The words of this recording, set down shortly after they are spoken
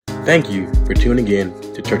Thank you for tuning in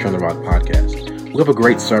to Church on the Rock podcast. We have a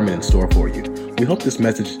great sermon in store for you. We hope this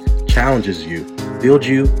message challenges you, builds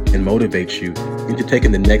you, and motivates you into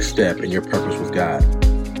taking the next step in your purpose with God.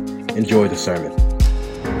 Enjoy the sermon.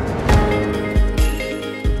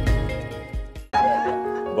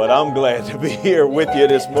 But I'm glad to be here with you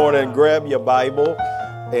this morning. Grab your Bible,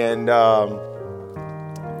 and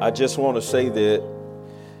I just want to say that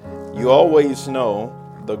you always know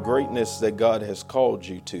the greatness that God has called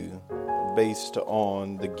you to based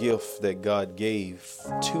on the gift that God gave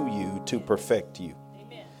to you to perfect you.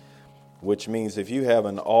 Amen. Which means if you have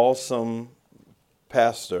an awesome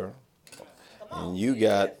pastor and you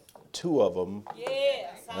got two of them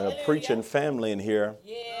and a preaching family in here,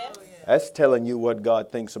 that's telling you what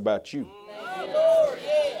God thinks about you.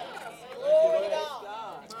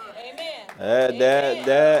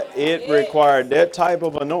 That it required that type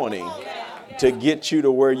of anointing to get you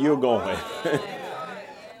to where you're going.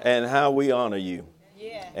 And how we honor you.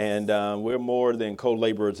 And we're more than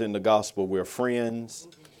co-laborers in the gospel. We're friends.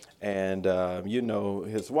 And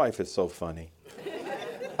his wife is so funny.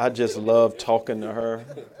 I just love talking to her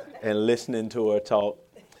and listening to her talk.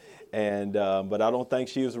 And but I don't think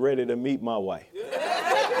she was ready to meet my wife,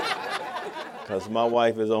 because my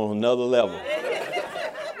wife is on another level.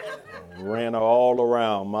 Ran her all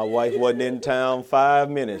around. My wife wasn't in town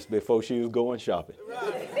 5 minutes before she was going shopping.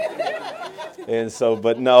 And so,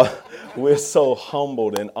 but no, we're so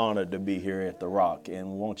humbled and honored to be here at The Rock, and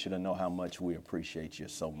we want you to know how much we appreciate you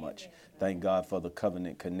so much. Thank God for the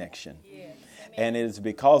covenant connection. And it is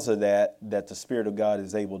because of that the Spirit of God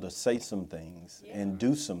is able to say some things and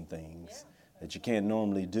do some things that you can't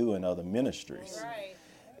normally do in other ministries.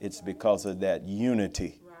 It's because of that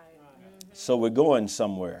unity. So we're going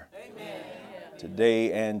somewhere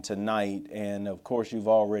today and tonight. And of course, you've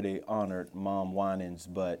already honored Mom Winans,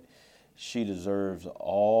 but she deserves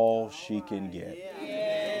all she can get.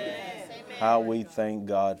 How we thank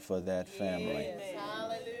God for that family.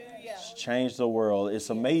 It's changed the world. It's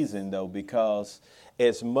amazing, though, because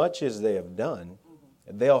as much as they have done,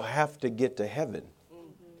 they'll have to get to heaven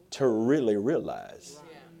to really realize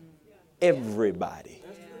everybody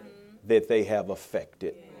that they have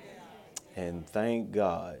affected. And thank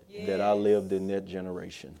God that I lived in that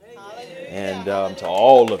generation. And to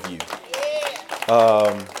all of you.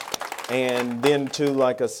 And then too,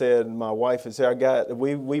 like I said, my wife is here.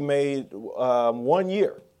 We made 1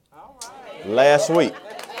 year last week.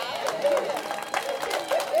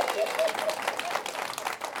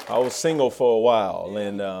 I was single for a while,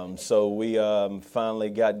 and so we finally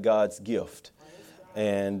got God's gift.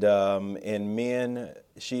 And men,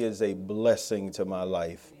 she is a blessing to my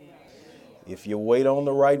life. If you wait on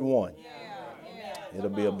the right one, it'll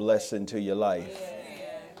be a blessing to your life.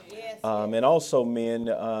 And also, men,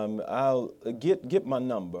 I'll get my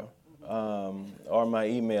number or my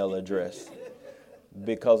email address,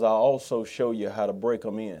 because I'll also show you how to break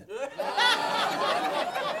them in.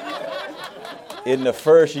 In the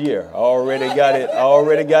first year, I already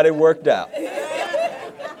got it worked out.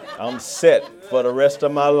 I'm set for the rest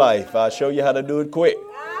of my life. I'll show you how to do it quick.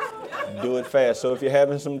 Do it fast. So if you're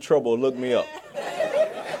having some trouble, look me up.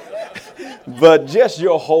 But just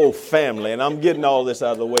your whole family, and I'm getting all this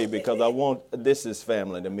out of the way because this is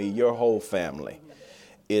family to me. Your whole family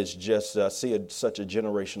is just, such a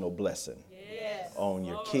generational blessing on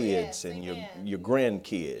your kids and your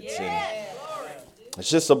grandkids. And it's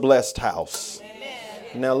just a blessed house.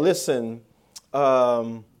 Now listen,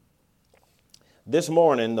 this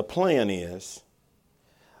morning the plan is,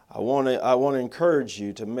 I want to encourage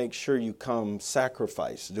you to make sure you come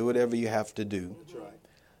sacrifice. Do whatever you have to do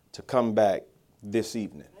to come back this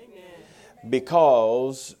evening.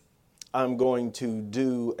 Because I'm going to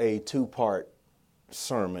do a 2-part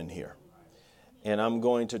sermon here. And I'm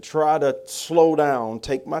going to try to slow down,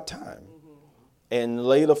 take my time, and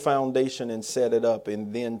lay the foundation and set it up.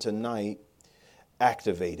 And then tonight,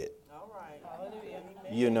 activate it.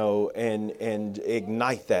 And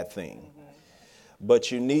ignite that thing.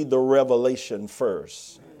 But you need the revelation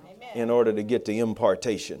first in order to get the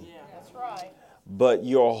impartation. That's right. But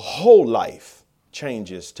your whole life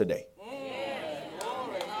changes today.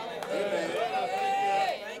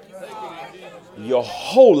 Your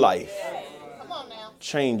whole life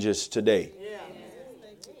changes today.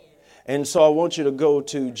 And so I want you to go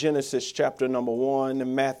to Genesis chapter number 1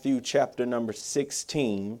 and Matthew chapter number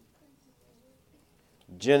 16.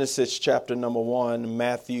 Genesis chapter number 1,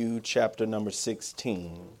 Matthew chapter number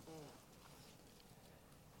 16.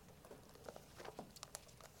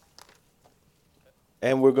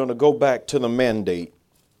 And we're going to go back to the mandate.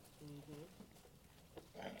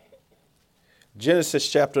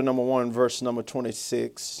 Genesis chapter number 1, verse number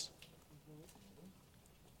 26.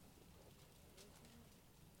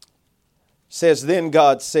 Says, then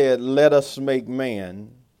God said, let us make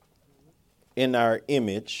man in our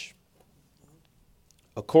image,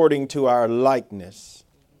 according to our likeness,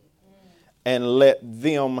 and let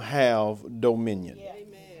them have dominion.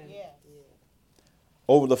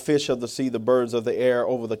 Over the fish of the sea, the birds of the air,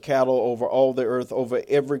 over the cattle, over all the earth, over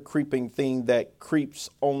every creeping thing that creeps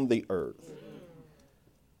on the earth.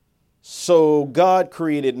 So God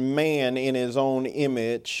created man in his own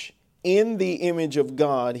image. In the image of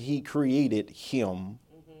God, he created him.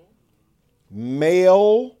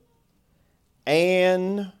 Male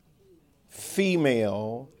and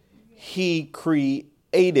female, he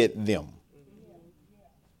created them.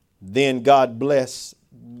 Then God blessed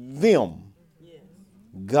them.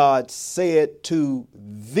 God said to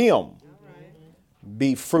them,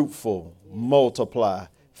 be fruitful, multiply,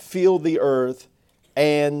 fill the earth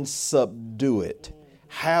and subdue it.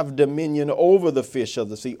 Have dominion over the fish of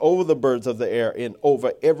the sea, over the birds of the air, and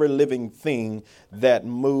over every living thing that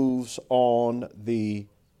moves on the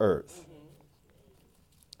earth.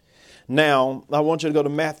 Now, I want you to go to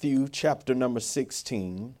Matthew chapter number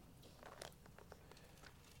 16.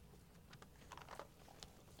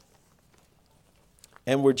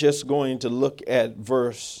 And we're just going to look at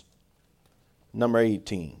verse number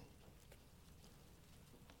 18.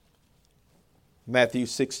 Matthew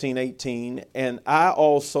 16:18. And I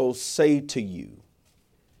also say to you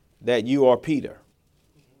that you are Peter,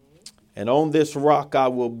 and on this rock I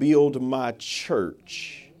will build my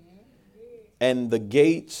church, and the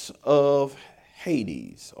gates of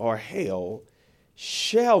Hades or hell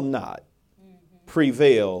shall not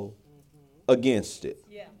prevail against it.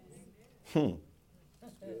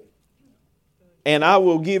 And I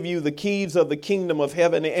will give you the keys of the kingdom of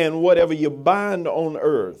heaven, and whatever you bind on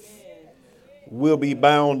earth will be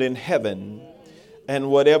bound in heaven, and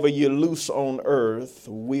whatever you loose on earth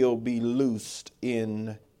will be loosed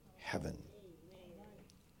in heaven.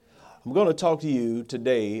 I'm going to talk to you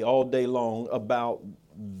today all day long about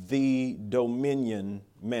the dominion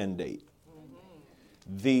mandate.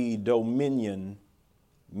 The dominion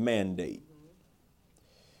mandate.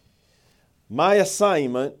 My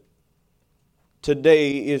assignment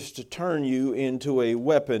today is to turn you into a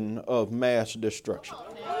weapon of mass destruction.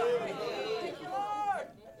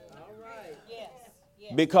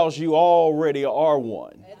 Because you already are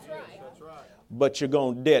one. But you're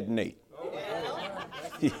going to detonate.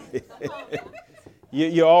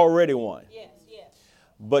 You're already one.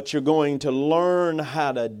 But you're going to learn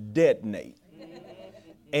how to detonate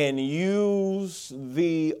and use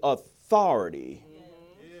the authority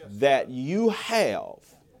that you have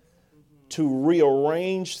to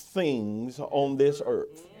rearrange things on this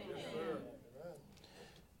earth.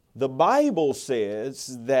 The Bible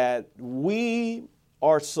says that we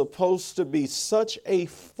are supposed to be such a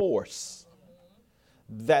force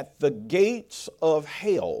that the gates of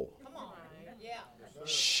hell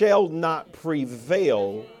shall not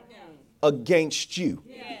prevail against you.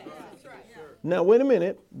 Now, wait a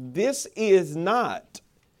minute. This is not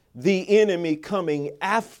the enemy coming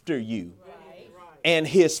after you and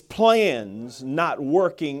his plans not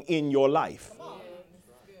working in your life.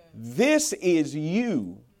 This is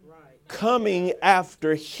you coming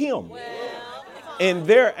after him. And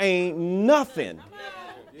there ain't nothing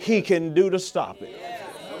he can do to stop it.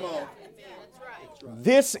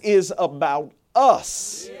 This is about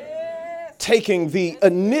us taking the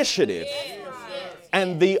initiative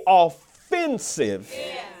and the offensive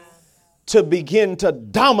to begin to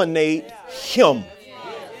dominate him.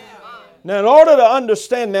 Now, in order to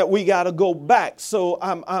understand that, we got to go back. So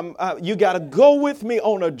you got to go with me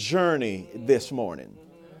on a journey this morning.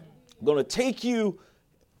 I'm going to take you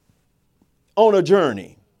on a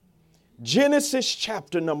journey. Genesis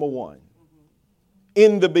chapter number 1.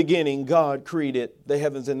 In the beginning, God created the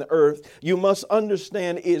heavens and the earth. You must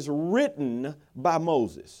understand is written by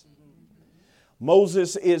Moses.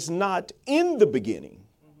 Moses is not in the beginning,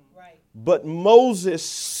 but Moses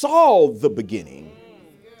saw the beginning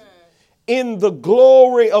in the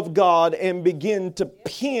glory of God and began to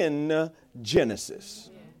pen Genesis.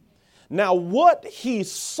 Now, what he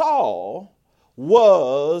saw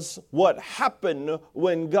was what happened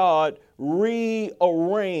when God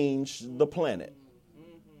rearranged the planet,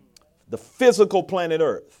 the physical planet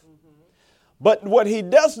Earth. But what he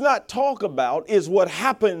does not talk about is what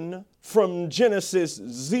happened from Genesis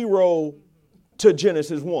 0 to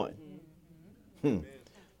Genesis 1.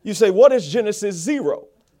 You say, what is Genesis 0?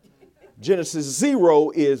 Genesis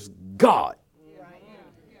 0 is God.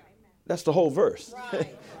 That's the whole verse.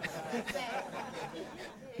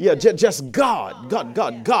 Yeah, just God, God,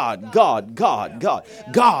 God, God, God, God, God,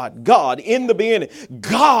 God, God. In the beginning,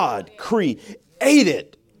 God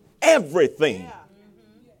created everything.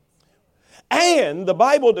 And the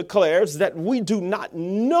Bible declares that we do not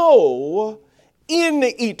know in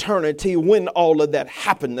eternity when all of that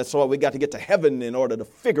happened. That's why we got to get to heaven in order to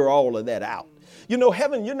figure all of that out. You know,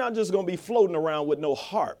 heaven, you're not just going to be floating around with no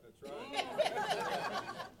harp.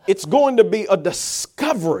 It's going to be a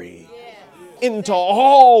discovery into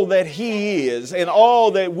all that he is and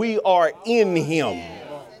all that we are in him.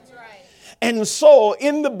 And so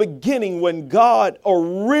in the beginning, when God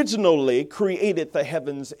originally created the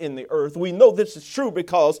heavens and the earth, we know this is true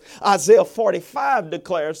because Isaiah 45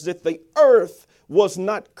 declares that the earth was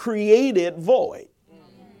not created void.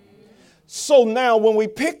 So now when we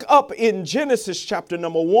pick up in Genesis chapter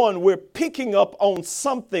number 1, we're picking up on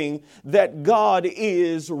something that God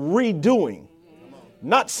is redoing.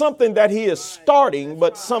 Not something that he is starting,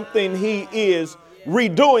 but something he is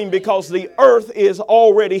redoing because the earth is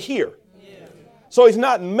already here. So he's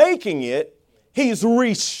not making it, he's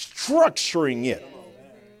restructuring it.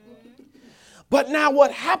 But now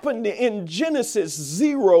what happened in Genesis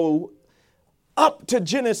 0 up to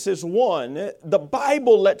Genesis 1, the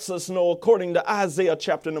Bible lets us know, according to Isaiah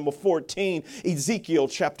chapter number 14, Ezekiel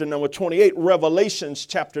chapter number 28, Revelations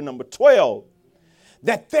chapter number 12,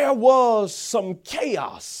 that there was some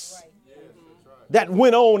chaos that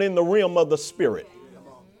went on in the realm of the spirit.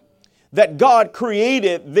 That God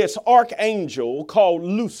created this archangel called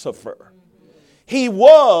Lucifer. He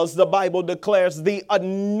was, the Bible declares, the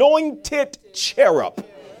anointed cherub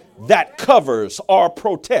that covers or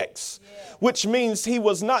protects, which means he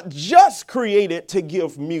was not just created to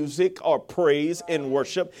give music or praise and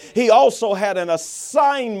worship. He also had an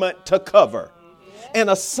assignment to cover, an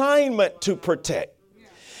assignment to protect.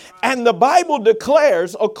 And the Bible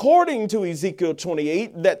declares, according to Ezekiel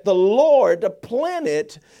 28, that the Lord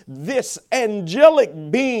planted this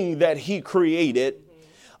angelic being that he created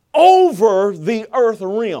over the earth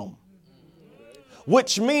realm.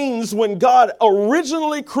 Which means when God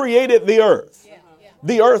originally created the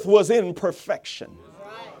earth was in perfection.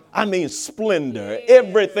 I mean splendor,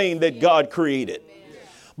 everything that God created.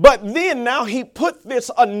 But then now he put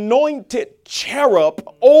this anointed cherub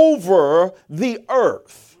over the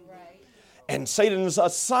earth. And Satan's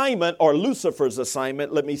assignment, or Lucifer's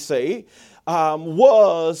assignment, let me say,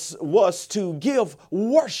 was to give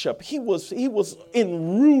worship. He was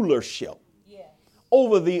in rulership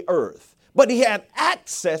over the earth, but he had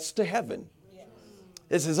access to heaven.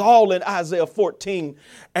 This is all in Isaiah 14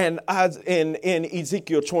 and in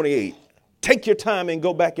Ezekiel 28. Take your time and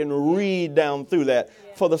go back and read down through that.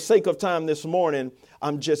 For the sake of time this morning,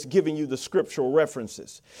 I'm just giving you the scriptural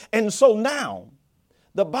references. And so now,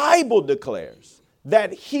 the Bible declares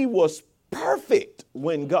that he was perfect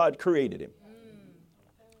when God created him.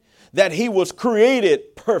 That he was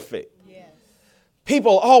created perfect. Yes.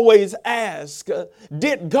 People always ask,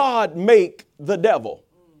 did God make the devil?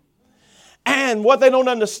 And what they don't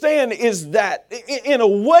understand is that in a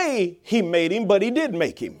way he made him, but he did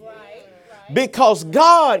make him. Because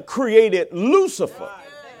God created Lucifer.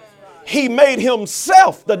 He made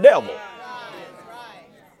himself the devil.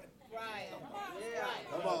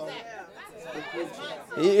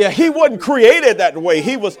 Yeah, he wasn't created that way.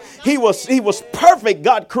 He was perfect.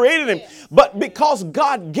 God created him. But because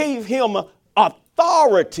God gave him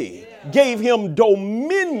authority, gave him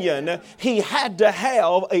dominion, he had to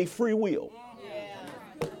have a free will.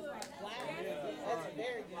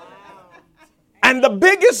 And the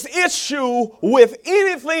biggest issue with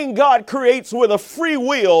anything God creates with a free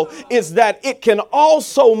will is that it can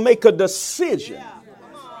also make a decision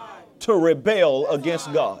to rebel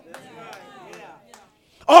against God.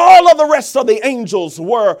 All of the rest of the angels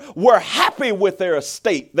were happy with their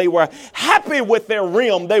estate. They were happy with their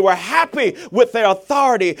realm. They were happy with their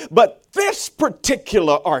authority. But this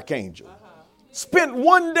particular archangel spent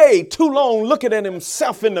one day too long looking at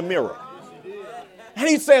himself in the mirror. And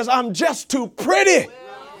he says, I'm just too pretty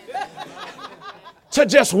to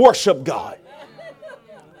just worship God.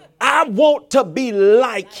 I want to be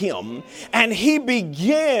like him. And he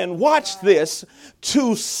began, watch this,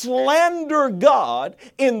 to slander God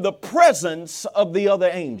in the presence of the other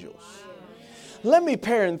angels. Let me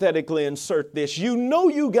parenthetically insert this. You know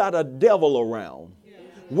you got a devil around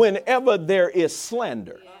whenever there is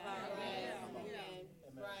slander.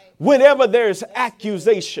 Whenever there's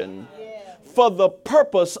accusation for the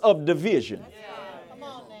purpose of division.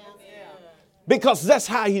 Because that's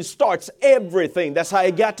how he starts everything. That's how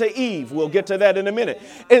he got to Eve. We'll get to that in a minute.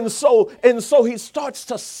 And so he starts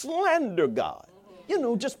to slander God. You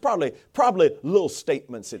know, just probably little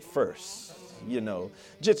statements at first. You know,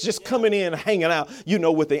 just coming in, hanging out, you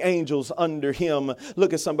know, with the angels under him.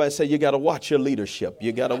 Look at somebody and say, you got to watch your leadership.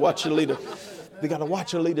 You got to watch your leader. They got to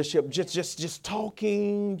watch your leadership just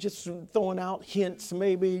talking, just throwing out hints,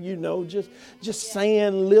 maybe, just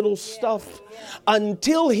saying little stuff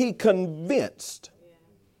until he convinced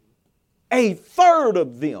a third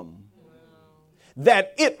of them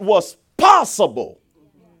that it was possible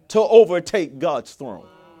to overtake God's throne.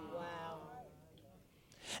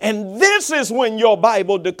 And this is when your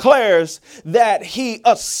Bible declares that he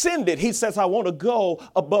ascended. He says, I want to go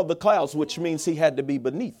above the clouds, which means he had to be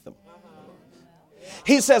beneath them.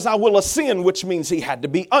 He says, I will ascend, which means he had to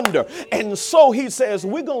be under. And so he says,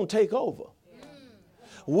 we're going to take over.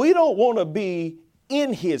 We don't want to be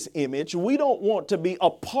in his image. We don't want to be a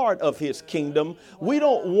part of his kingdom. We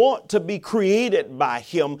don't want to be created by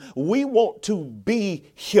him. We want to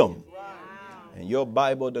be him. And your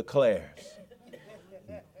Bible declares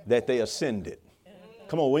that they ascended.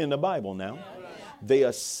 Come on, we're in the Bible now. They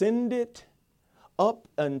ascended up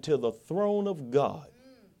unto the throne of God.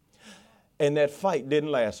 And that fight didn't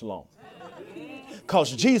last long.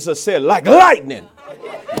 Because Jesus said, like lightning.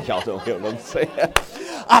 Y'all don't hear what I'm saying.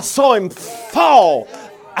 I saw him fall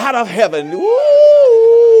out of heaven.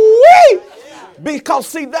 Woo-wee! Because,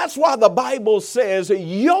 see, that's why the Bible says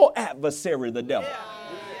your adversary, the devil.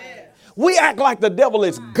 We act like the devil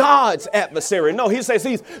is God's adversary. No, he says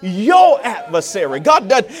he's your adversary. God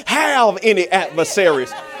doesn't have any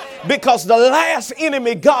adversaries. Because the last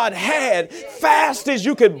enemy God had, fast as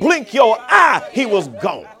you could blink your eye, he was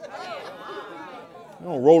gone. You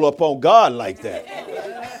don't roll up on God like that.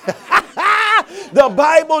 The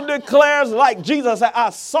Bible declares, like Jesus said,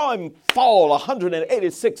 I saw him fall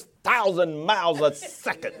 186,000 miles a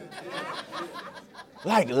second.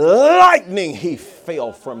 Like lightning, he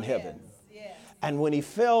fell from heaven. And when he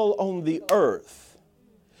fell on the earth,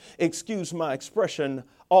 excuse my expression,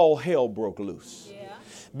 all hell broke loose.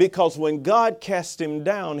 Because when God cast him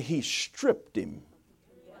down, he stripped him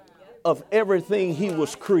of everything he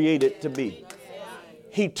was created to be.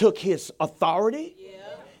 He took his authority.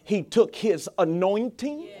 He took his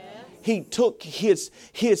anointing. He took his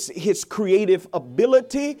creative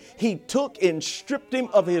ability. He took and stripped him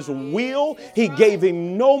of his will. He gave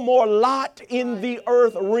him no more lot in the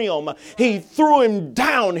earth realm. He threw him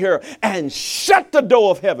down here and shut the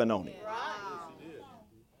door of heaven on him.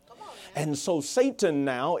 And so Satan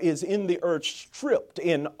now is in the earth stripped,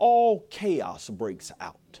 and all chaos breaks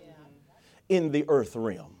out in the earth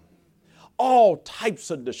realm. All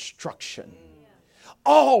types of destruction,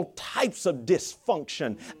 all types of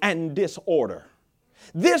dysfunction and disorder.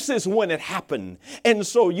 This is when it happened. And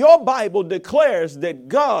so your Bible declares that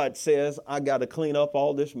God says, I got to clean up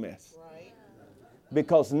all this mess.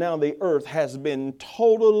 Because now the earth has been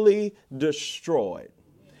totally destroyed.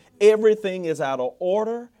 Everything is out of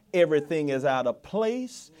order. Everything is out of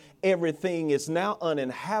place. Everything is now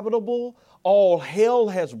uninhabitable. All hell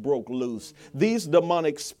has broke loose. These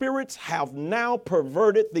demonic spirits have now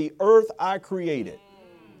perverted the earth I created.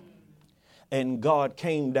 And God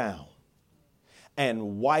came down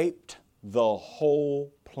and wiped the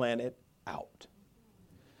whole planet out.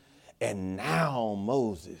 And now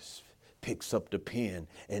Moses picks up the pen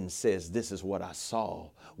and says, this is what I saw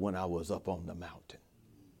when I was up on the mountain.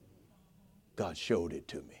 God showed it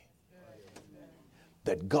to me.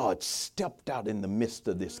 That God stepped out in the midst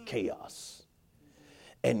of this chaos.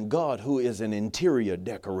 And God, who is an interior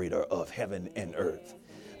decorator of heaven and earth,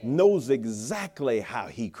 knows exactly how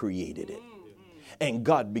he created it. And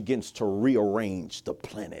God begins to rearrange the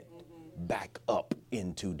planet back up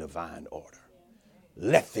into divine order.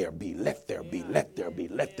 Let there be, let there be, let there be,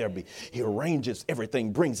 let there be. He arranges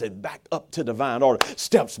everything, brings it back up to divine order,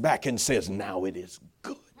 steps back and says, now it is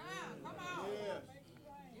good.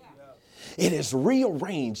 It is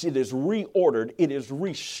rearranged, it is reordered, it is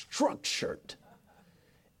restructured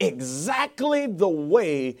exactly the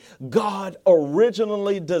way God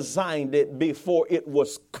originally designed it before it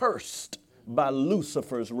was cursed by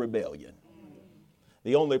Lucifer's rebellion.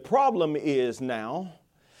 The only problem is now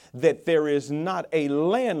that there is not a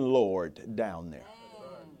landlord down there.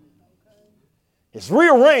 It's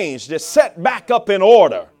rearranged, it's set back up in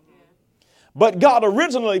order. But God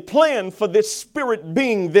originally planned for this spirit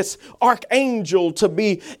being, this archangel, to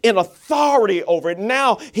be in authority over it.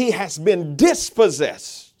 Now he has been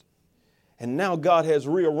dispossessed. And now God has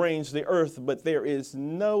rearranged the earth, but there is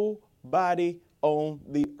nobody on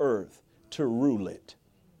the earth to rule it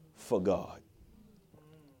for God.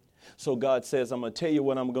 So God says, I'm going to tell you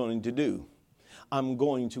what I'm going to do. I'm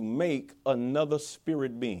going to make another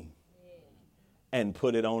spirit being and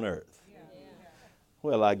put it on earth.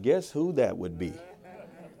 Well, I guess who that would be.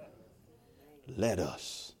 Let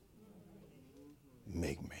us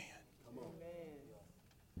make man.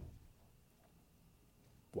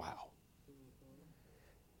 Wow.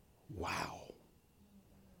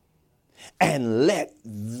 and let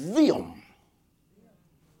them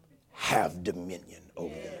have dominion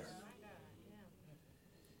over the earth.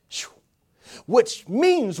 Which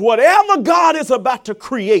means whatever God is about to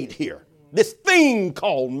create here, this thing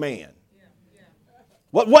called man,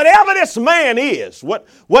 whatever this man is,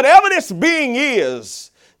 whatever this being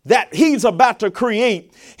is that he's about to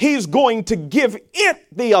create, he's going to give it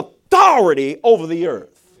the authority over the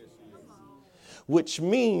earth. Which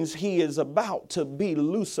means he is about to be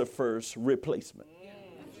Lucifer's replacement.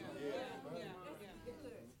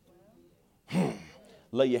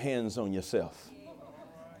 Lay your hands on yourself.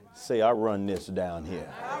 Say, I run this down here.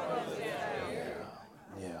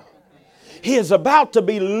 Yeah. He is about to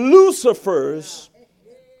be Lucifer's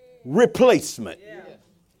replacement.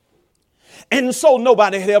 And so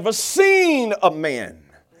nobody had ever seen a man.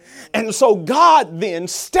 And so God then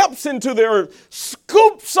steps into the earth,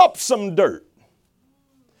 scoops up some dirt,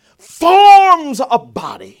 forms a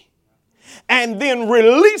body, and then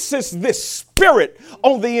releases this spirit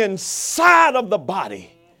on the inside of the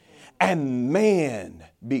body. And man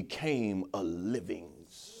became a living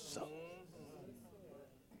soul.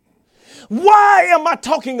 Why am I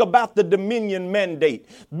talking about the dominion mandate?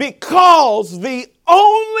 Because the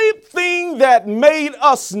only thing that made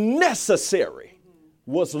us necessary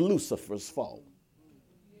was Lucifer's fall.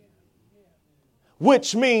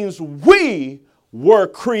 Which means we were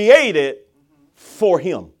created for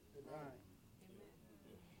him.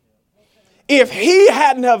 If he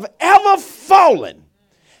hadn't have ever fallen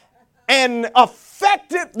and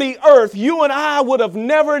affected the earth, you and I would have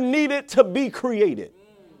never needed to be created.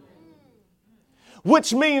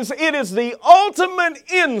 Which means it is the ultimate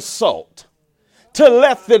insult to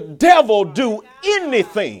let the devil do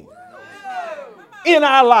anything in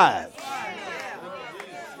our lives.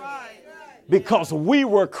 Because we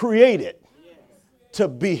were created to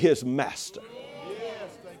be his master.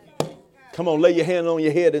 Come on, lay your hand on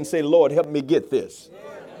your head and say, Lord, help me get this.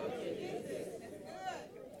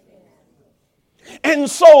 And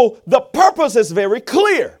so the purpose is very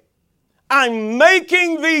clear. I'm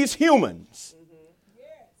making these humans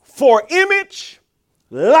for image,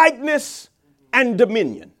 likeness, and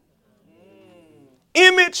dominion.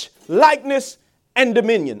 Image, likeness, and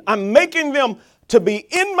dominion. I'm making them to be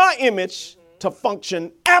in my image, to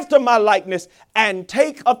function after my likeness, and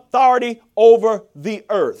take authority over the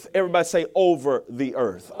earth. Everybody say over the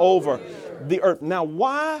earth. Over the earth. Now,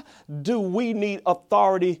 why do we need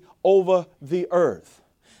authority over the earth?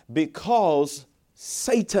 Because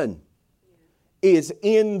Satan is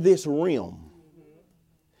in this realm,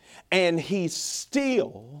 and he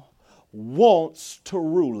still wants to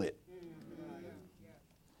rule it.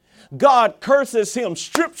 God curses him,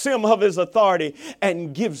 strips him of his authority,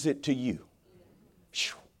 and gives it to you.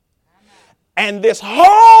 And this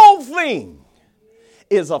whole thing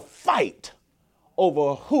is a fight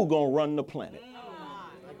over who gonna run the planet.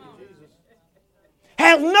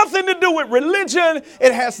 Has nothing to do with religion.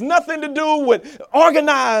 It has nothing to do with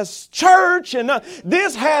organized church. And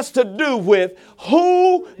this has to do with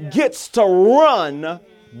who gets to run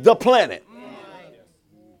the planet.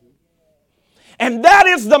 And that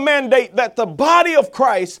is the mandate that the body of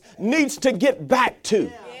Christ needs to get back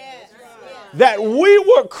to. That we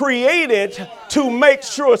were created to make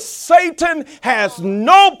sure Satan has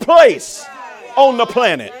no place on the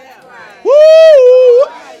planet. Woo!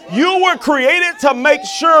 You were created to make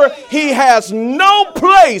sure he has no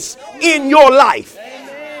place in your life.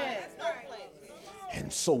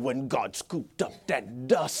 And so when God scooped up that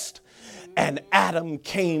dust and Adam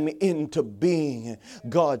came into being,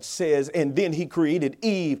 God says, and then he created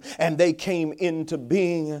Eve and they came into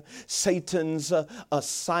being. Satan's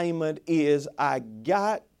assignment is, I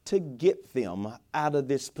got to get them out of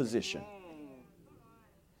this position.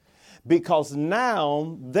 Because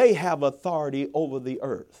now they have authority over the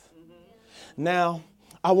earth. Now,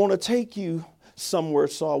 I want to take you somewhere,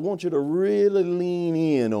 so I want you to really lean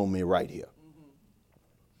in on me right here.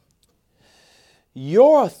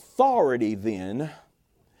 Your authority then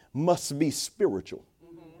must be spiritual.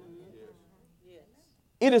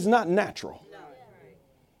 It is not natural.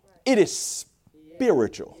 It is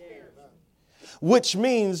spiritual. Which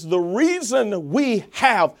means the reason we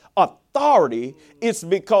have authority is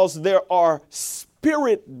because there are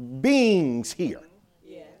spirit beings here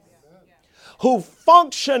who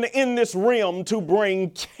function in this realm to bring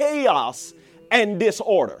chaos and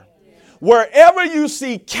disorder. Wherever you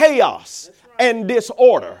see chaos and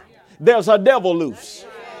disorder, there's a devil loose.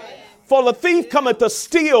 For the thief cometh to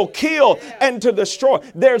steal, kill, and to destroy.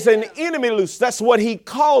 There's an enemy loose. That's what he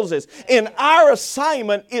causes. And our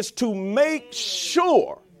assignment is to make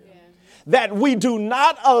sure that we do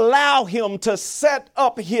not allow him to set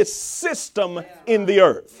up his system in the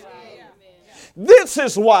earth. This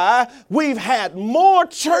is why we've had more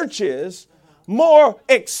churches, more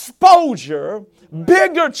exposure,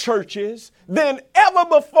 bigger churches than ever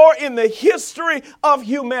before in the history of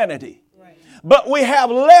humanity. But we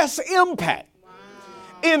have less impact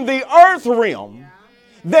in the earth realm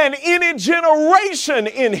than any generation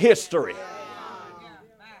in history.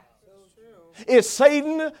 Is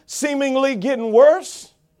Satan seemingly getting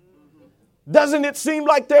worse? Doesn't it seem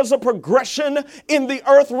like there's a progression in the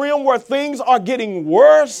earth realm where things are getting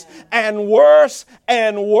worse and worse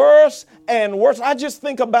and worse and worse? I just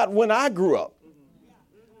think about when I grew up.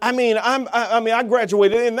 I mean, I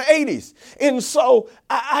graduated in the 80s. And so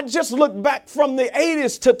I just look back from the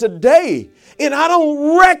 80s to today, and I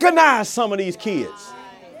don't recognize some of these kids.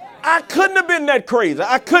 I couldn't have been that crazy.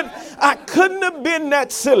 I couldn't have been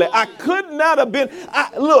that silly. I could not have been.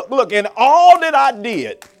 Look, in all that I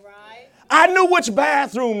did, I knew which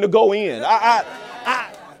bathroom to go in.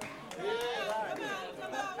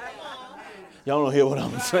 Y'all don't hear what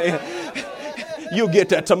I'm saying? You'll get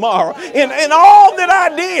that tomorrow. In all that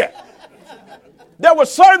I did, there were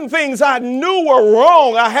certain things I knew were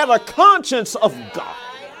wrong. I had a conscience of God.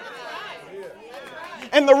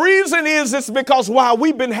 And the reason is it's because while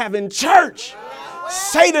we've been having church,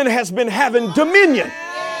 Satan has been having dominion.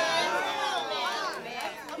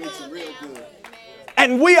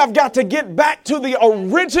 And we have got to get back to the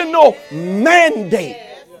original mandate.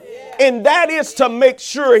 And that is to make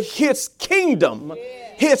sure his kingdom,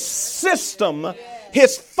 his system,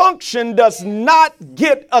 his function does not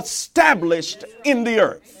get established in the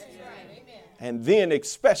earth. And then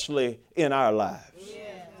especially in our lives.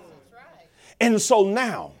 And so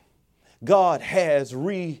now God has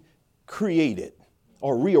recreated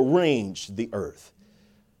or rearranged the earth,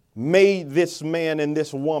 made this man and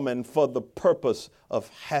this woman for the purpose of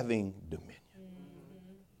having dominion.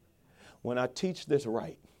 When I teach this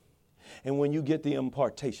right, and when you get the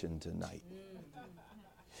impartation tonight,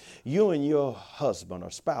 you and your husband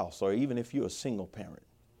or spouse, or even if you're a single parent,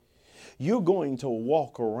 you're going to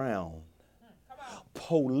walk around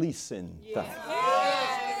policing things.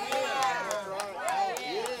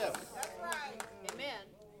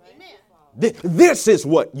 This is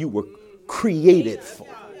what you were created for.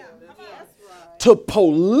 To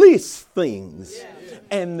police things.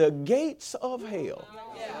 And the gates of hell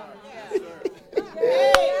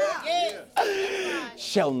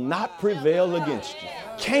shall not prevail against you.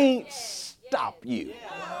 Can't stop you.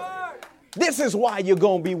 This is why you're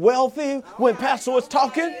going to be wealthy when Pastor was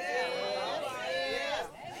talking.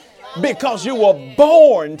 Because you were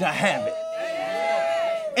born to have it.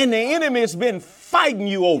 And the enemy has been fighting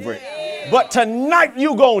you over it. But tonight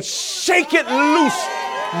you're going to shake it loose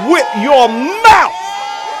with your mouth.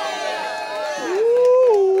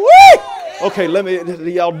 Ooh-wee. Okay,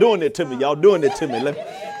 y'all doing it to me. Y'all doing it to me.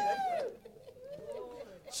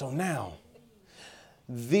 So now,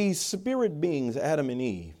 these spirit beings, Adam and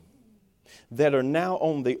Eve, that are now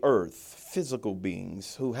on the earth, physical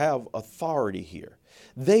beings who have authority here,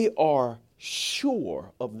 they are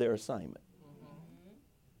sure of their assignment.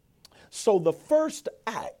 So the first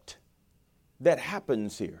act that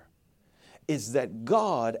happens here is that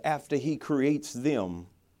God, after he creates them,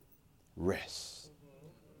 rests.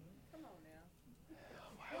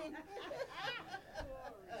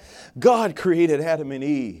 God created Adam and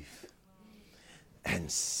Eve and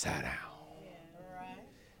sat down.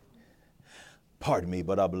 Pardon me,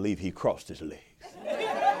 but I believe he crossed his legs.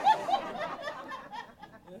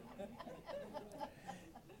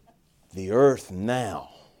 The earth now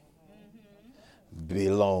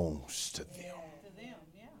belongs to them.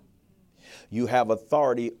 You have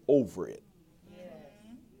authority over it.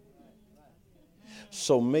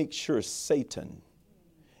 So make sure Satan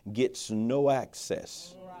gets no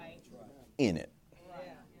access in it.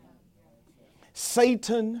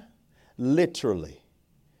 Satan literally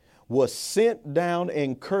was sent down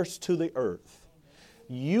and cursed to the earth.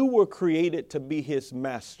 You were created to be his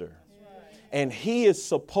master. And he is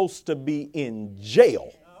supposed to be in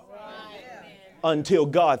jail until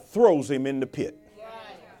God throws him in the pit.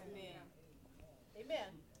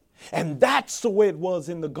 And that's the way it was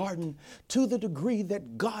in the garden, to the degree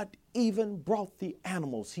that God even brought the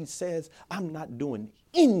animals. He says, I'm not doing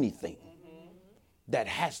anything that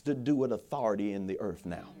has to do with authority in the earth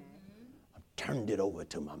now. I've turned it over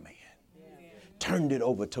to my man. Turned it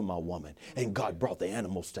over to my woman. And God brought the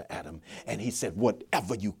animals to Adam. And he said,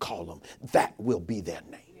 whatever you call them, that will be their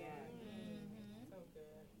name.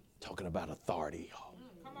 Talking about authority, y'all.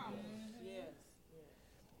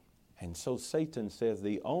 And so Satan says,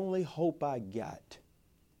 the only hope I got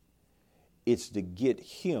It's to get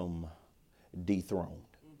him dethroned.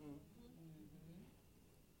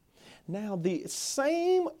 Now, the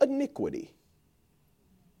same iniquity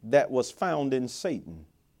that was found in Satan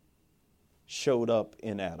showed up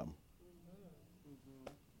in Adam.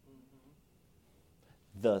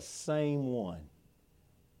 The same one,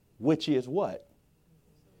 which is what?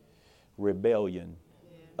 Rebellion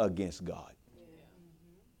against God.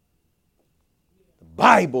 The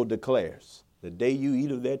Bible declares, the day you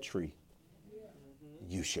eat of that tree,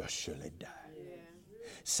 you shall surely die.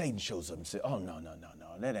 Satan shows up and says, oh, no,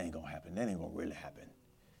 that ain't going to happen. That ain't going to really happen.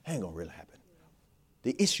 That ain't going to really happen.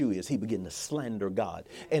 The issue is he began to slander God.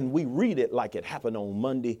 And we read it like it happened on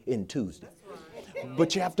Monday and Tuesday.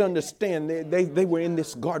 But you have to understand, they were in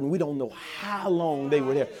this garden. We don't know how long they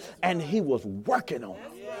were there. And he was working on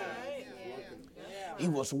them. He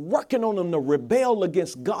was working on them to rebel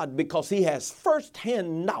against God because he has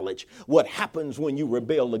firsthand knowledge what happens when you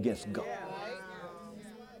rebel against God.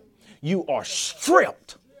 You are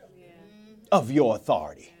stripped of your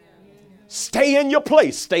authority. Stay in your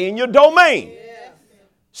place. Stay in your domain.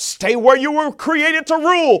 Stay where you were created to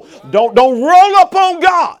rule. Don't roll up on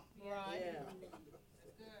God.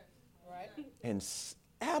 And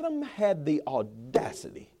Adam had the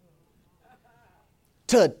audacity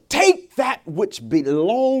to take that which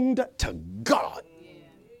belonged to God.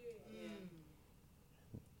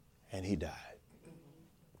 And he died.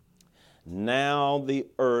 Now the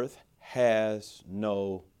earth has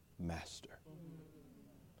no master.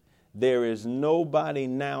 There is nobody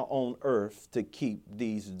now on earth to keep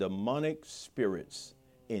these demonic spirits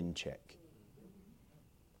in check.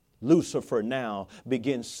 Lucifer now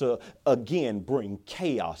begins to again bring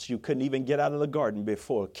chaos. You couldn't even get out of the garden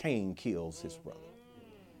before Cain kills his brother.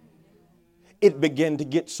 It began to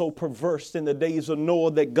get so perverse in the days of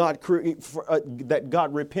Noah that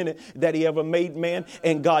God repented that he ever made man.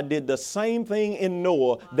 And God did the same thing in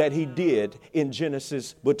Noah that he did in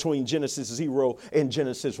Genesis, between Genesis 0 and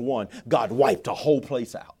Genesis 1. God wiped the whole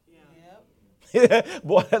place out.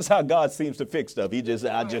 Boy, that's how God seems to fix stuff.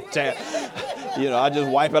 I just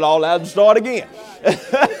wipe it all out and start again.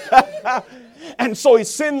 And so he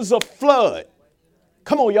sends a flood.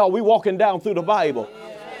 Come on, y'all, we walking down through the Bible.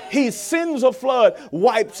 He sends a flood,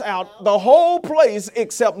 wipes out the whole place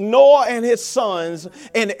except Noah and his sons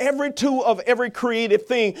and every created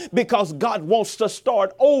thing, because God wants to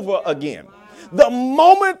start over again. The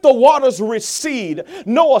moment the waters recede,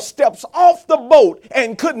 Noah steps off the boat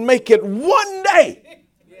and couldn't make it one day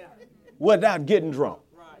without getting drunk.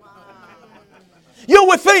 You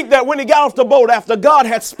would think that when he got off the boat after God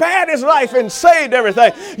had spared his life and saved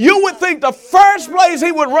everything, you would think the first place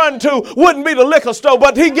he would run to wouldn't be the liquor store,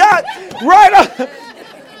 but he got right up.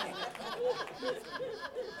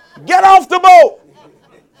 Get off the boat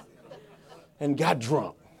and got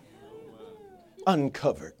drunk.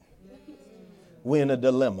 Uncovered. We're in a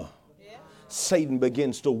dilemma. Satan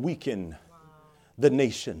begins to weaken the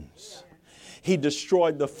nations. He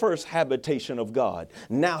destroyed the first habitation of God.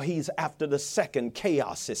 Now he's after the second.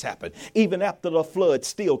 Chaos has happened. Even after the flood,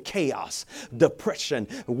 still chaos, depression,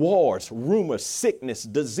 wars, rumors, sickness,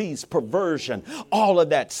 disease, perversion, all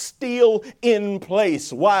of that still in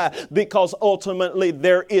place. Why? Because ultimately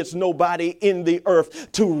there is nobody in the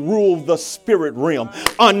earth to rule the spirit realm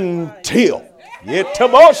until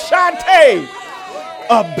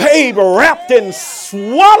a babe wrapped in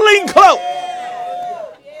swaddling cloak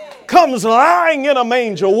comes lying in a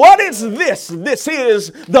manger. What is this? This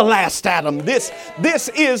is the last Adam. This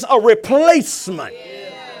is a replacement.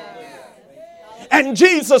 And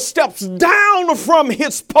Jesus steps down from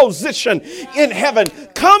his position in heaven,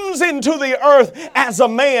 comes into the earth as a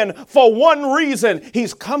man for one reason.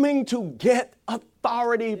 He's coming to get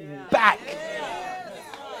authority back.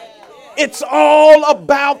 It's all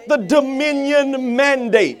about the dominion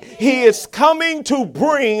mandate. He is coming to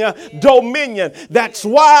bring dominion. That's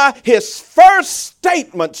why his first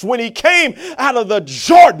statements when he came out of the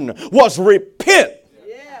Jordan was repent,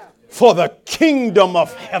 for the kingdom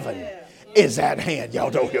of heaven is at hand.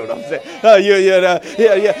 Y'all don't hear what I'm saying?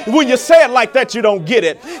 When you say it like that, you don't get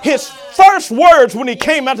it. His first words when he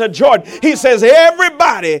came out of Jordan, he says,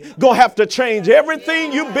 everybody gonna have to change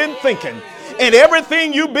everything you've been thinking and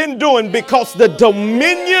everything you've been doing, because the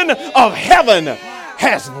dominion of heaven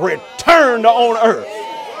has returned on earth.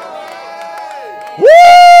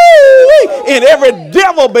 Woo! And every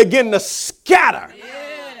devil begin to scatter.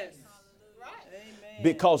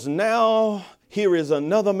 Because now here is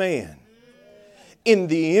another man in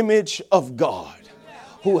the image of God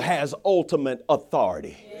who has ultimate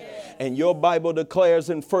authority. And your Bible declares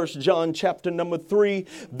in 1 John chapter number 3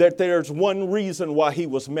 that there's one reason why he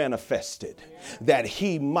was manifested, that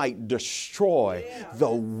he might destroy the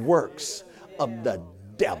works of the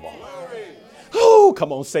devil. Oh,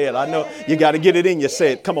 come on, say it. I know you got to get it in you.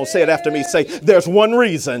 Say it. Come on, say it after me. Say, there's one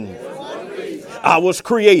reason I was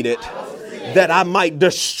created, that I might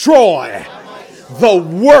destroy the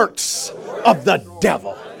works of the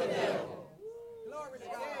devil.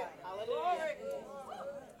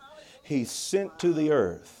 He's sent to the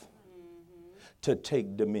earth to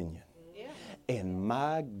take dominion. And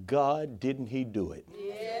my God, didn't he do it?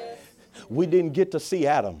 We didn't get to see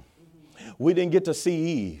Adam. We didn't get to see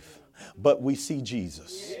Eve, but we see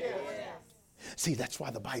Jesus. See, that's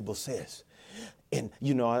why the Bible says, and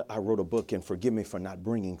you know, I wrote a book, and forgive me for not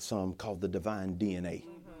bringing some, called The Divine DNA.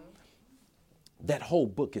 That whole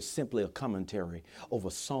book is simply a commentary over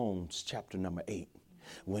Psalms chapter number 8.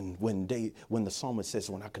 When the psalmist says,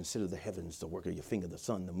 when I consider the heavens, the work of your finger, the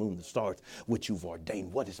sun, the moon, the stars, which you've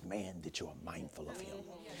ordained, what is man that you are mindful of him?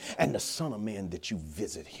 And the son of man that you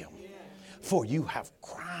visit him? For you have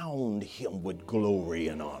crowned him with glory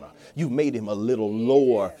and honor. You made him a little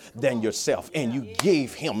lower than yourself, and you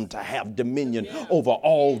gave him to have dominion over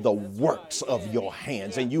all the works of your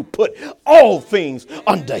hands, and you put all things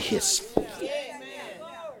under his feet.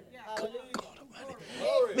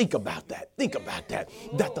 Think about that. Think about that.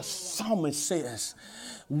 That the psalmist says,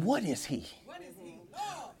 what is he?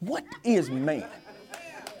 What is man?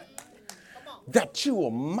 That you are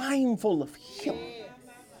mindful of him.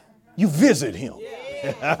 You visit him.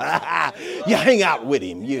 You hang out with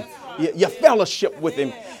him. You fellowship with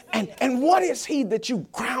him. And what is he that you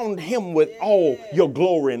crowned him with all your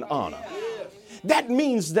glory and honor? That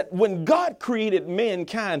means that when God created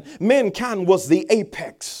mankind, mankind was the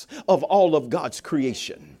apex of all of God's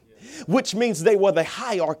creation, which means they were the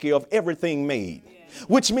hierarchy of everything made,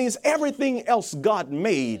 which means everything else God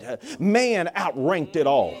made, man outranked it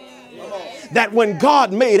all. That when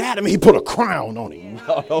God made Adam, he put a crown on him.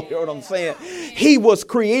 You hear what I'm saying? He was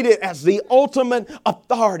created as the ultimate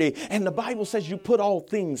authority. And the Bible says you put all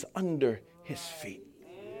things under his feet.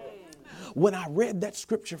 When I read that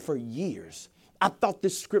scripture for years, I thought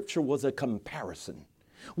this scripture was a comparison.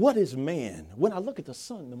 What is man? When I look at the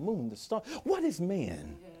sun, the moon, the stars, what is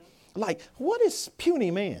man? Like, what is puny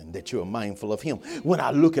man that you are mindful of him? When I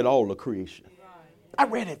look at all the creation, I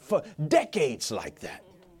read it for decades like that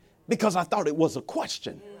because I thought it was a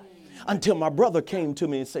question until my brother came to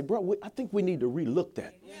me and said, bro, I think we need to relook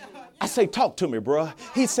that. I say, talk to me, bro.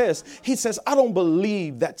 He says, I don't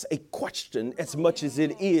believe that's a question as much as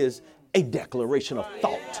it is a declaration of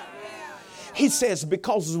thought. He says,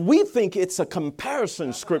 because we think it's a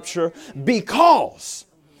comparison scripture because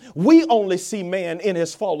we only see man in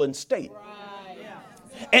his fallen state.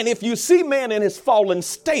 And if you see man in his fallen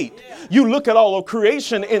state, you look at all of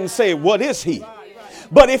creation and say, what is he?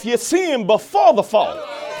 But if you see him before the fall,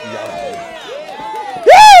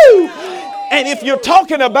 and if you're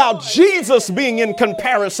talking about Jesus being in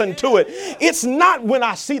comparison to it, it's not when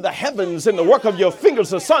I see the heavens and the work of your fingers,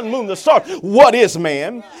 the sun, moon, the stars. What is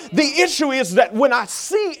man? The issue is that when I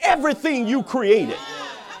see everything you created,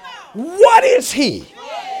 what is he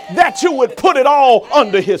that you would put it all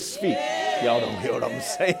under his feet? Y'all don't hear what I'm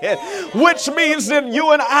saying? Which means that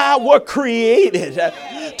you and I were created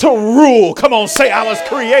to rule. Come on, say I was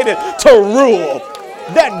created to rule.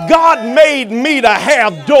 That God made me to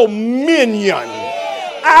have dominion.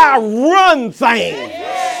 I run things.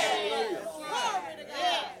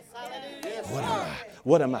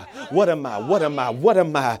 What am I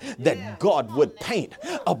that God would paint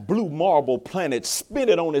a blue marble planet, spin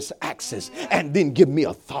it on its axis, and then give me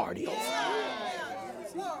authority over?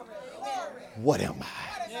 What am I?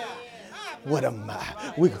 What am I?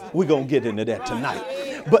 We're going to get into that tonight.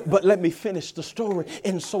 But let me finish the story.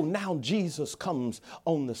 And so now Jesus comes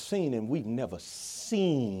on the scene, and we've never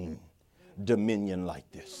seen dominion like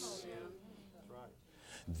this.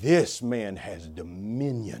 This man has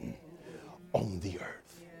dominion on the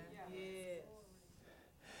earth.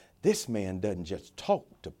 This man doesn't just talk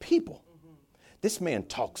to people. This man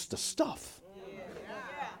talks to stuff.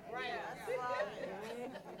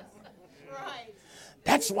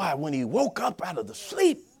 That's why when he woke up out of the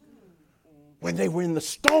sleep, when they were in the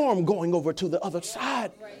storm going over to the other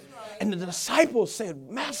side, and the disciples said,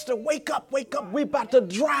 Master, wake up, we're about to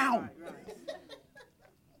drown.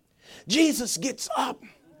 Jesus gets up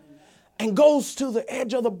and goes to the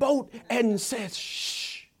edge of the boat and says,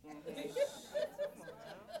 shh.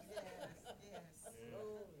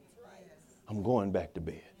 I'm going back to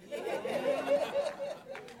bed.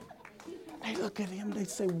 They look at him, they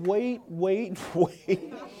say, wait.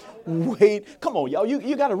 Come on, y'all.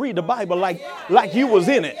 You got to read the Bible like you was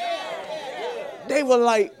in it. They were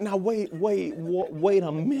like, now wait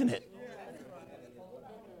a minute.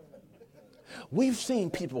 We've seen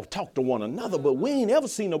people talk to one another, but we ain't ever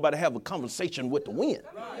seen nobody have a conversation with the wind.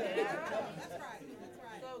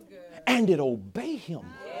 And it obey him.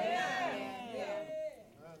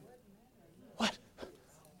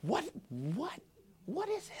 What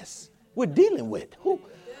is this we're dealing with?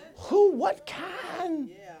 What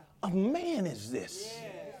kind of man is this?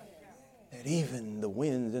 That even the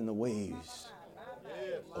winds and the waves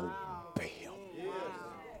obey him.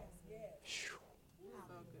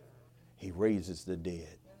 He raises the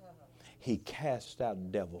dead. He casts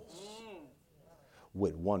out devils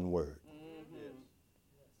with one word.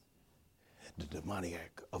 The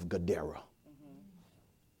demoniac of Gadara.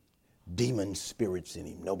 Demon spirits in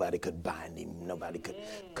him. Nobody could bind him. Nobody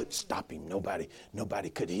could stop him. Nobody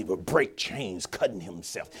could even break chains, cutting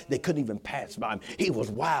himself. They couldn't even pass by him. He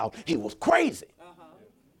was wild. He was crazy.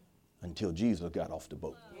 Until Jesus got off the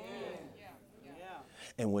boat.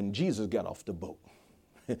 And when Jesus got off the boat,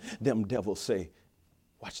 them devils say,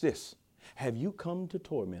 watch this. Have you come to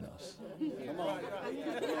torment us?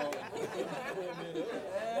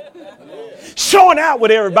 Showing out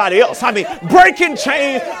with everybody else. I mean, breaking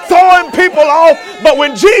chains, throwing people off. But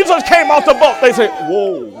when Jesus came off the boat, they said,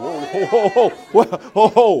 whoa,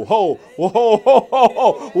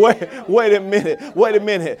 wait a minute.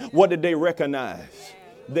 What did they recognize?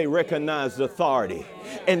 They recognized authority.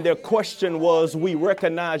 And their question was, we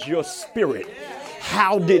recognize your spirit.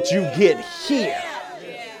 How did you get here?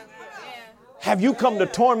 Have you come to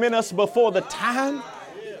torment us before the time?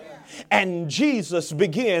 And Jesus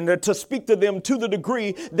began to speak to them to the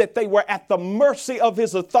degree that they were at the mercy of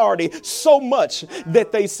his authority, so much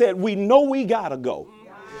that they said, we know we gotta go,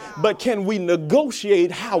 but can we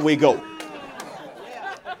negotiate how we go?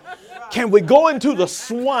 Can we go into the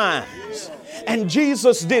swines? And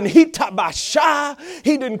Jesus didn't, he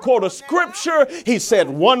didn't quote a scripture. He said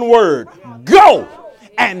one word, go.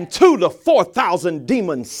 And 2,000 to 4,000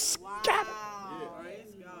 demons scattered.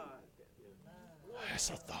 That's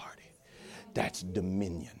authority. That's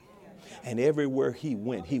dominion. And everywhere he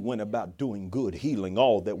went about doing good, healing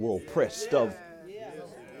all that were oppressed of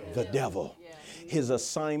the devil. His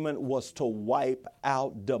assignment was to wipe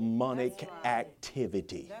out demonic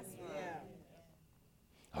activity.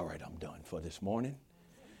 All right, I'm done for this morning.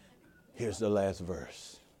 Here's the last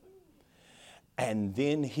verse. And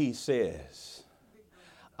then he says,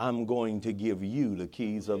 I'm going to give you the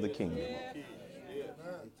keys of the kingdom.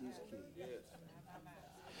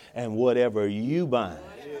 And whatever you bind,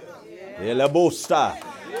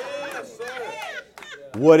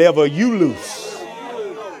 whatever you loose.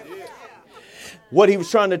 What he was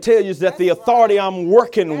trying to tell you is that the authority I'm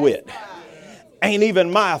working with ain't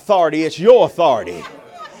even my authority, it's your authority.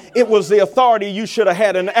 It was the authority you should have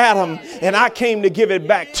had in Adam, and I came to give it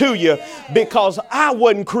back to you because I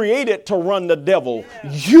wasn't created to run the devil.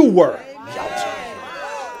 You were.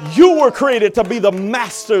 You were created to be the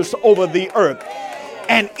masters over the earth,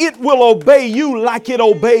 and it will obey you like it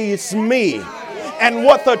obeys me. And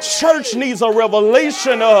what the church needs a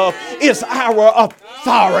revelation of is our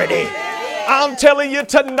authority. I'm telling you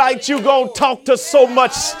tonight, you're going to talk to so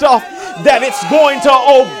much stuff that it's going to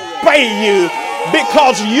obey you.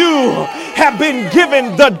 Because you have been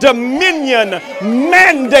given the dominion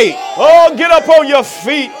mandate. Oh, get up on your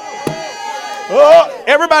feet. Oh,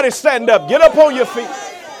 everybody stand up. Get up on your feet.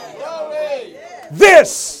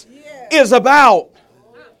 This is about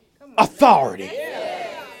authority.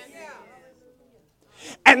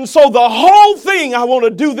 And so the whole thing I want to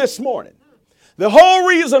do this morning, the whole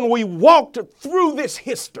reason we walked through this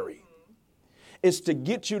history, is to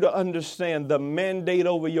get you to understand the mandate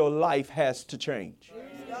over your life has to change.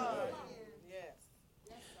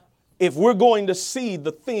 If we're going to see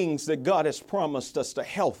the things that God has promised us, the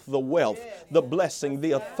health, the wealth, the blessing,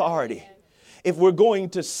 the authority, if we're going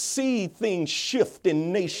to see things shift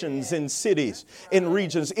in nations, in cities, in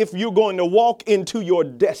regions, if you're going to walk into your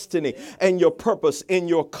destiny and your purpose in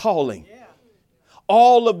your calling,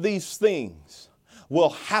 all of these things will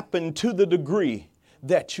happen to the degree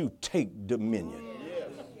that you take dominion.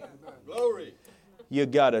 Glory. You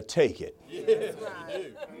got to take it.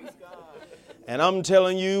 And I'm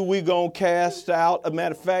telling you, we're going to cast out. A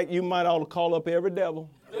matter of fact, you might ought to call up every devil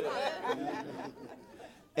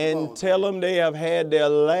and tell them they have had their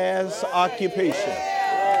last occupation.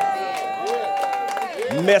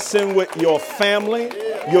 Messing with your family,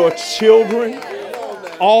 your children,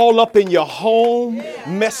 all up in your home,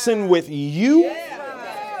 messing with you.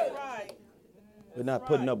 We're not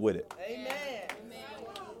putting up with it. Amen.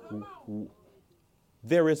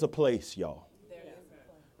 There is a place, y'all.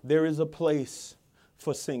 There is a place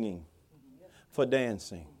for singing, for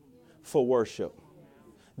dancing, for worship.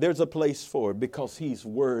 There's a place for it because he's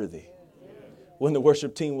worthy. When the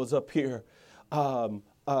worship team was up here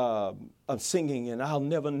singing, and I'll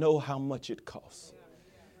never know how much it costs.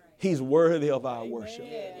 He's worthy of our worship.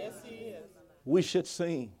 We should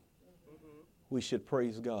sing. We should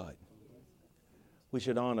praise God. We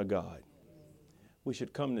should honor God. We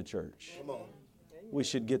should come to church. We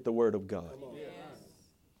should get the word of God.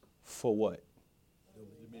 For what?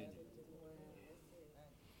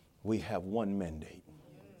 We have one mandate.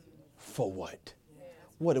 For what?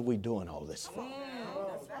 What are we doing all this for?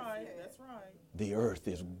 That's right. The earth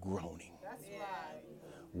is groaning,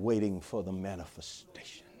 waiting for the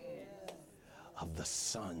manifestation of the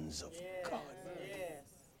sons of God.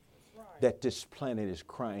 That this planet is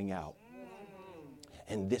crying out.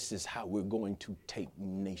 And this is how we're going to take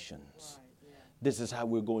nations. This is how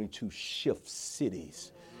we're going to shift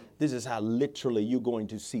cities. This is how literally you're going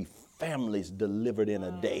to see families delivered in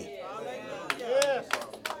a day.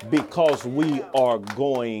 Because we are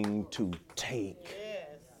going to take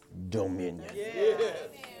dominion.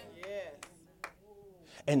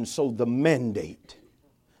 And so the mandate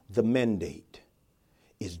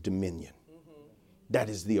is dominion. That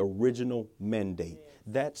is the original mandate.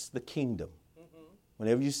 That's the kingdom.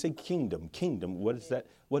 Whenever you say kingdom, what is that?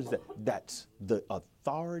 What is that? That's the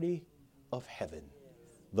authority of heaven,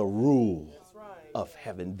 the rule of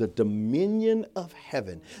heaven, the dominion of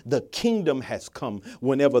heaven. The kingdom has come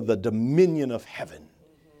whenever the dominion of heaven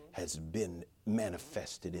has been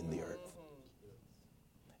manifested in the earth.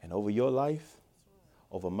 And over your life,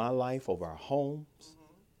 over my life, over our homes,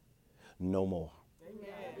 no more.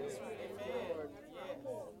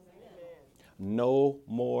 No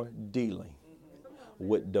more dealing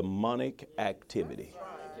with demonic activity.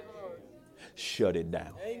 Shut it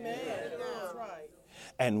down.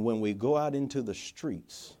 And when we go out into the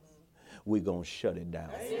streets, we're going to shut it down.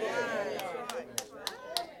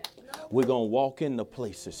 We're going to walk into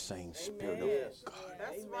places saying, Spirit of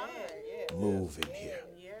God, move in here.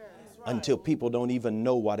 Until people don't even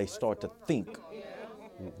know why they start to think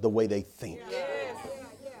the way they think.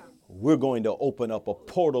 We're going to open up a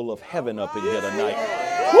portal of heaven up in here tonight.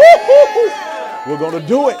 We're going to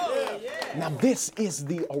do it. Now, this is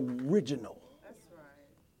the original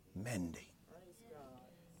mandate.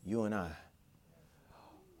 You and I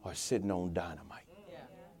are sitting on dynamite.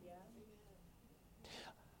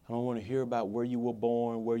 I don't want to hear about where you were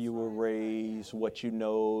born, where you were raised, what you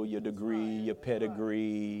know, your degree, your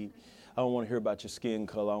pedigree. I don't want to hear about your skin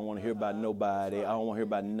color. I don't want to hear about nobody. I don't want to hear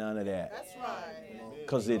about none of that.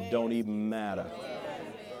 Because it don't even matter.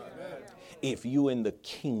 If you in the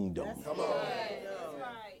kingdom,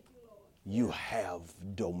 you have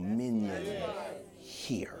dominion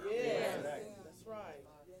here.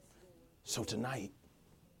 So tonight,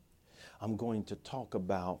 I'm going to talk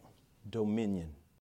about dominion.